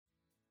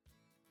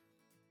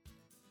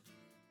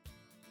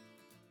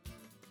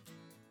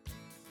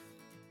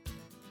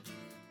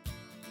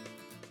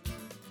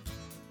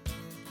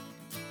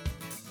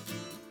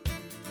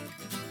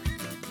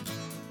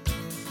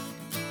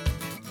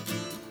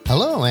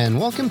Hello and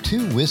welcome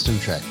to Wisdom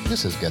Trek.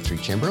 This is Guthrie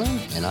Chamberlain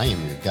and I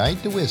am your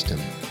guide to wisdom.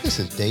 This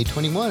is day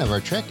 21 of our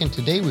trek and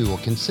today we will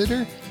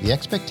consider the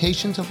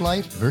expectations of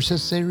life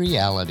versus the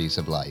realities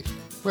of life.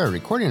 We're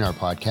recording our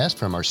podcast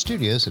from our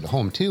studios at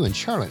Home 2 in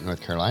Charlotte, North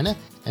Carolina,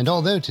 and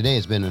although today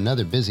has been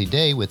another busy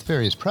day with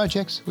various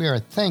projects, we are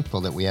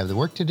thankful that we have the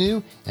work to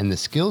do and the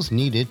skills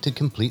needed to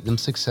complete them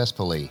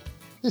successfully.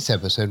 This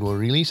episode will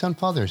release on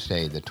Father's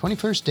Day, the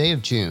 21st day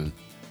of June.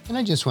 And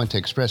I just want to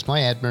express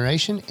my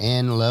admiration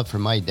and love for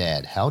my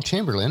dad, Hal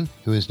Chamberlain,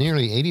 who is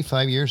nearly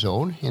 85 years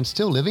old and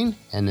still living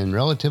and in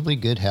relatively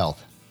good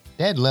health.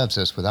 Dad loves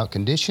us without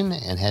condition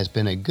and has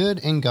been a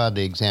good and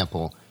godly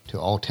example to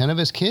all 10 of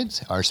his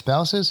kids, our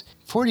spouses,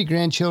 40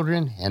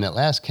 grandchildren, and at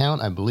last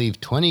count, I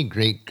believe 20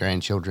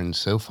 great-grandchildren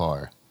so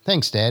far.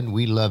 Thanks, Dad.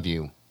 We love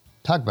you.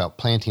 Talk about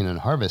planting and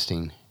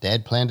harvesting.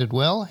 Dad planted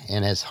well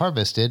and has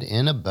harvested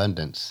in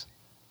abundance.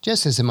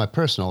 Just as in my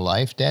personal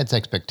life, Dad's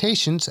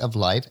expectations of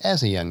life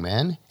as a young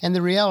man and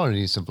the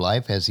realities of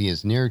life as he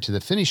is nearer to the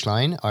finish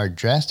line are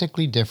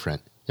drastically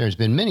different. There's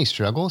been many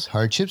struggles,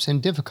 hardships, and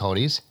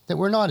difficulties that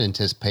were not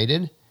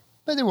anticipated,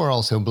 but there were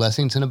also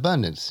blessings in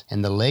abundance,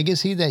 and the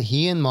legacy that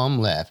he and Mom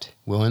left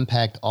will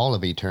impact all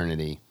of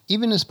eternity.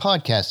 Even his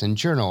podcast and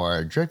journal are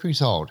a direct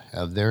result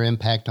of their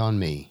impact on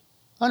me.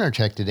 On our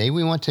trek today,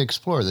 we want to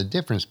explore the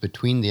difference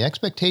between the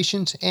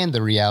expectations and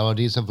the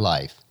realities of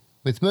life.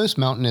 With most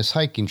mountainous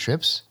hiking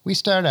trips, we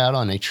start out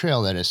on a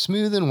trail that is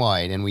smooth and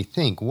wide and we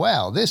think,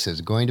 wow, this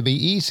is going to be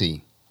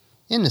easy.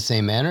 In the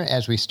same manner,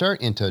 as we start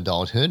into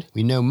adulthood,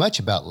 we know much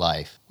about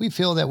life. We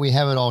feel that we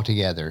have it all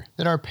together,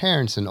 that our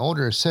parents and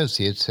older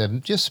associates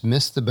have just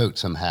missed the boat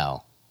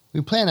somehow. We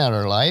plan out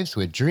our lives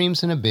with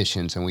dreams and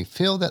ambitions and we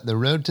feel that the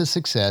road to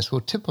success will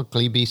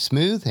typically be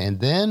smooth and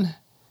then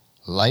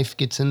life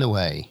gets in the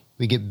way.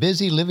 We get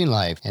busy living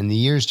life and the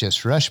years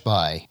just rush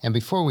by, and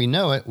before we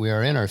know it, we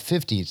are in our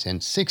 50s and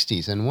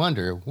 60s and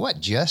wonder, what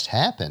just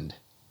happened?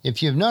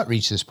 If you have not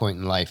reached this point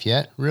in life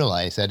yet,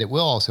 realize that it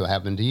will also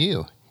happen to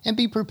you, and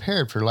be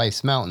prepared for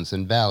life's mountains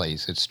and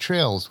valleys, its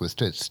trails with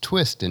its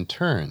twists and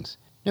turns.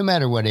 No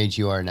matter what age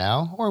you are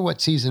now, or what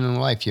season in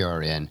life you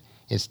are in,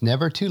 it's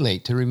never too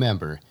late to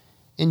remember.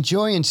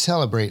 Enjoy and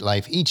celebrate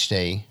life each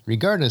day,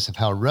 regardless of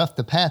how rough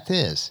the path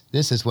is.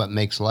 This is what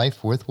makes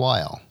life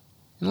worthwhile.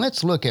 And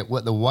let's look at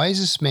what the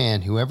wisest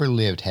man who ever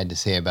lived had to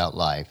say about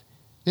life.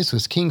 This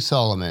was King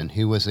Solomon,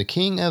 who was the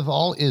king of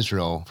all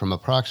Israel from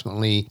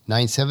approximately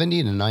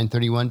 970 to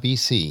 931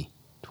 BC.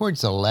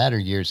 Towards the latter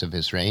years of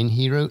his reign,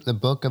 he wrote the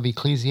book of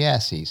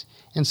Ecclesiastes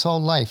and saw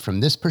life from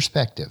this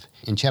perspective.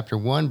 In chapter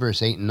 1,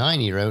 verse 8 and 9,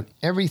 he wrote,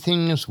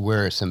 "Everything is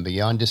wearisome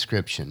beyond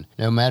description.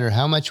 No matter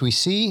how much we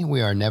see,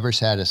 we are never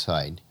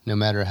satisfied. No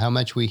matter how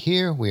much we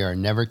hear, we are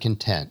never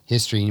content.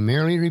 History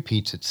merely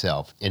repeats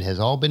itself. It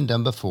has all been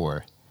done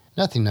before.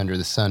 Nothing under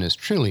the sun is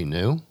truly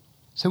new."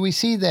 So we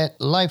see that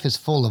life is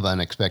full of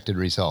unexpected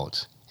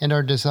results, and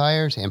our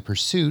desires and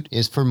pursuit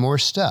is for more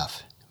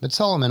stuff. But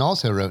Solomon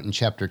also wrote in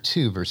chapter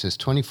 2, verses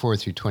 24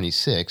 through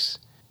 26,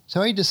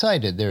 "So I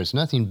decided there is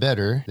nothing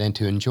better than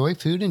to enjoy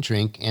food and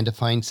drink and to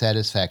find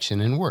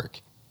satisfaction in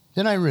work.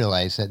 Then I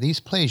realized that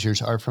these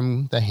pleasures are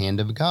from the hand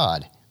of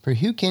God, for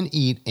who can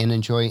eat and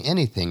enjoy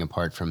anything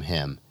apart from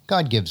Him?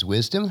 God gives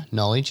wisdom,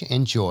 knowledge,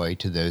 and joy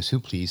to those who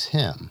please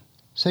Him."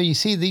 So you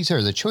see, these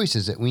are the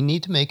choices that we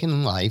need to make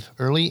in life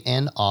early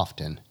and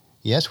often.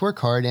 Yes, work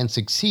hard and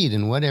succeed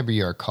in whatever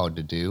you are called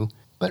to do,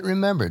 but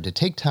remember to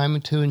take time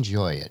to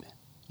enjoy it.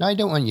 Now, I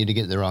don't want you to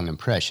get the wrong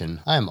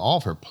impression. I am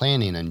all for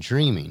planning and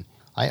dreaming.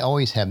 I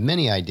always have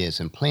many ideas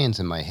and plans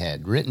in my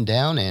head, written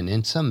down and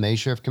in some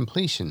measure of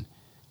completion.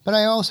 But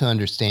I also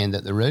understand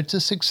that the road to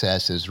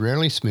success is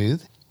rarely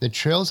smooth. The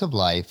trails of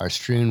life are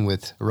strewn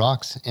with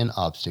rocks and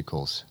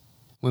obstacles.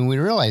 When we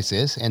realize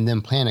this and then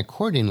plan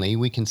accordingly,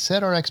 we can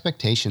set our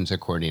expectations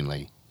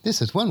accordingly.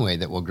 This is one way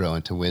that we'll grow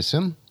into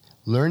wisdom.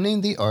 Learning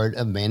the art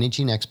of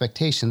managing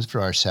expectations for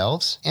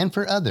ourselves and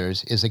for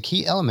others is a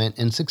key element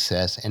in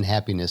success and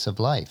happiness of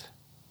life.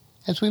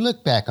 As we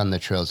look back on the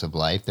trails of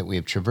life that we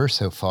have traversed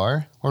so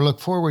far, or look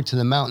forward to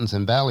the mountains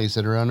and valleys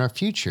that are in our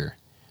future,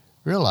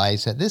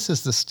 realize that this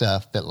is the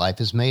stuff that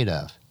life is made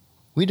of.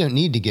 We don't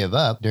need to give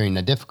up during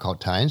the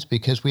difficult times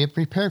because we have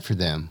prepared for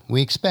them,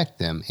 we expect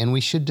them, and we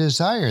should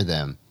desire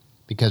them,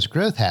 because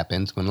growth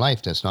happens when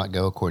life does not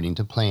go according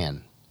to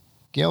plan.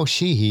 Gail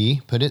Sheehy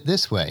put it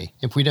this way,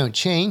 "If we don't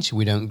change,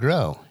 we don't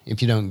grow.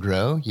 If you don't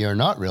grow, you are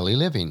not really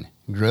living.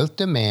 Growth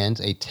demands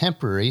a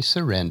temporary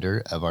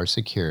surrender of our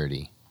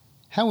security."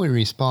 How we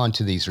respond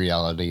to these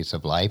realities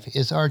of life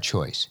is our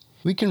choice.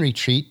 We can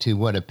retreat to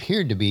what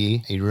appeared to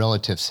be a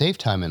relative safe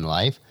time in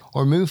life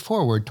or move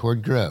forward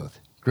toward growth.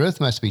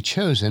 Growth must be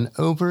chosen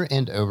over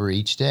and over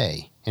each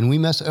day, and we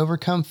must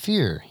overcome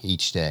fear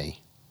each day.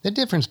 The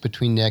difference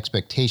between the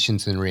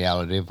expectations and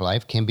reality of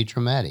life can be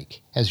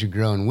dramatic. As you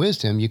grow in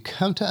wisdom, you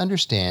come to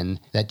understand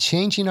that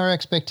changing our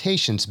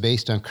expectations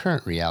based on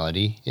current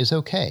reality is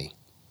okay.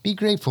 Be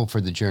grateful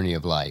for the journey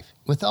of life,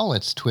 with all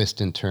its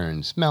twists and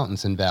turns,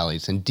 mountains and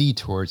valleys, and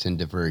detours and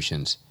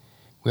diversions.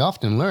 We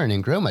often learn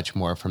and grow much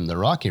more from the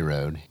rocky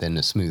road than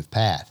the smooth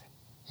path.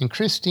 And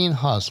Christine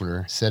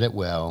Hosler said it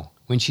well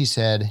when she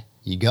said,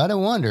 "You gotta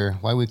wonder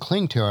why we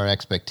cling to our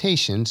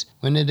expectations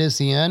when it is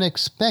the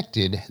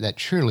unexpected that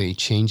truly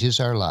changes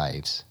our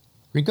lives."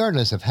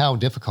 Regardless of how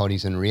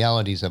difficulties and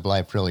realities of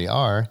life really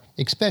are,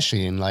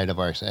 especially in light of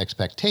our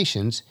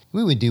expectations,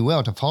 we would do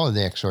well to follow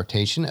the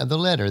exhortation of the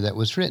letter that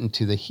was written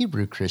to the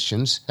Hebrew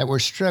Christians that were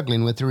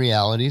struggling with the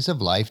realities of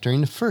life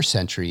during the 1st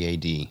century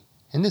AD.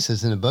 And this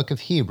is in the book of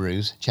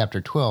Hebrews,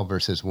 chapter 12,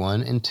 verses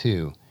 1 and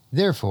 2.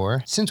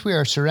 "Therefore, since we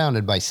are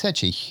surrounded by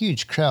such a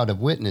huge crowd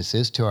of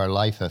witnesses to our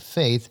life of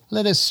faith,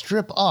 let us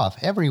strip off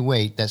every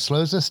weight that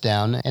slows us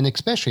down, and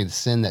especially the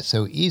sin that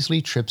so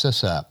easily trips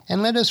us up,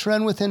 and let us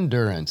run with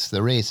endurance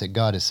the race that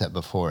God has set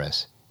before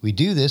us. We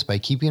do this by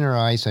keeping our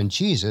eyes on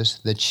Jesus,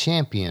 the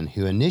champion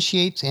who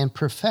initiates and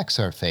perfects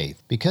our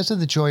faith. Because of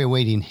the joy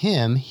awaiting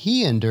him,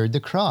 he endured the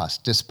cross,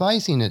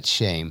 despising its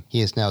shame.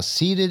 He is now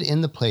seated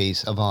in the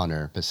place of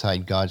honor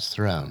beside God's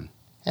throne."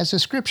 As the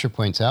scripture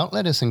points out,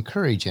 let us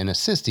encourage and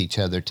assist each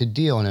other to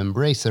deal and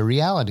embrace the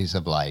realities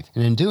of life,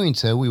 and in doing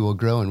so, we will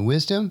grow in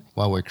wisdom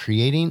while we're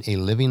creating a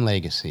living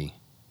legacy.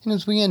 And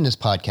as we end this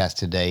podcast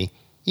today,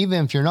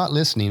 even if you're not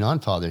listening on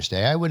Father's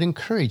Day, I would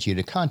encourage you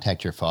to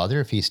contact your father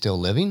if he's still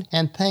living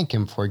and thank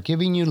him for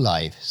giving you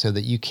life so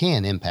that you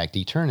can impact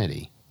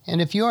eternity. And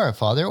if you are a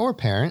father or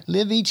parent,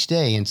 live each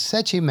day in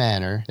such a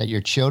manner that your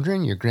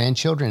children, your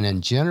grandchildren,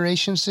 and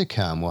generations to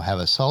come will have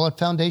a solid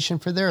foundation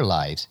for their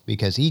lives,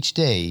 because each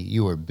day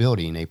you are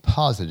building a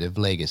positive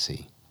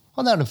legacy.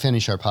 Well, that'll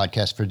finish our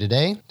podcast for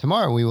today.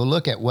 Tomorrow we will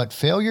look at what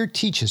failure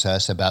teaches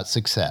us about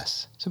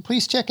success. So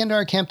please check into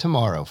our camp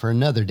tomorrow for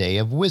another day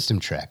of Wisdom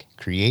Trek,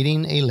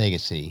 Creating a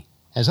Legacy.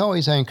 As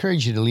always, I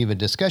encourage you to leave a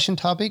discussion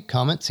topic,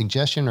 comment,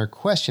 suggestion, or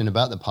question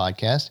about the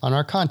podcast on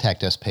our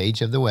Contact Us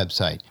page of the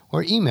website,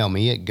 or email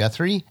me at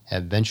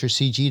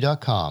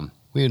guthrie@venturecg.com.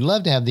 We would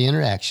love to have the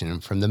interaction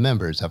from the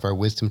members of our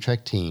Wisdom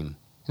Trek team.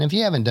 And if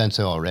you haven't done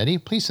so already,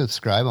 please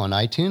subscribe on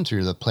iTunes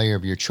or the player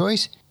of your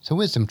choice, so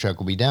Wisdom Trek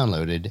will be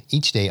downloaded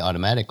each day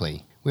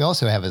automatically. We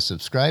also have a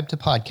subscribe to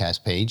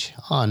podcast page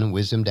on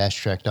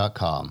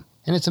wisdom-trek.com.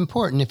 And it's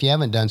important, if you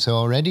haven't done so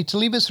already, to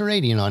leave us a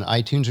rating on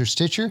iTunes or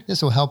Stitcher.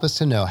 This will help us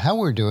to know how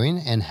we're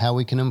doing and how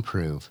we can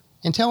improve.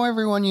 And tell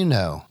everyone you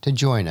know to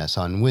join us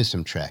on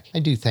Wisdom Trek. I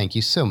do thank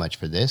you so much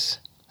for this.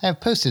 I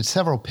have posted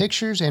several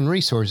pictures and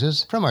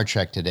resources from our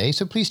trek today,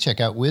 so please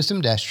check out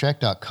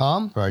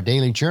wisdom-trek.com for our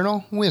daily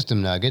journal,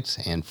 wisdom nuggets,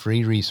 and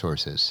free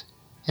resources.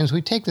 And as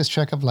we take this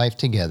trek of life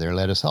together,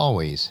 let us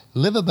always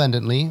live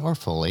abundantly or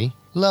fully,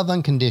 love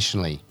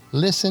unconditionally,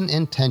 listen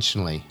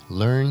intentionally,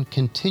 learn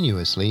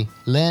continuously,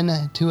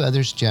 lend to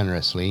others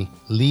generously,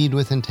 lead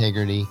with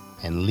integrity,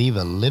 and leave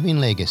a living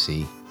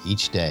legacy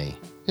each day.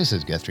 This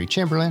is Guthrie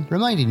Chamberlain,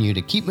 reminding you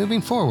to keep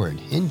moving forward,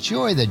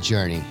 enjoy the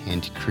journey,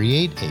 and to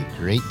create a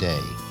great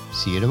day.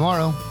 See you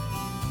tomorrow.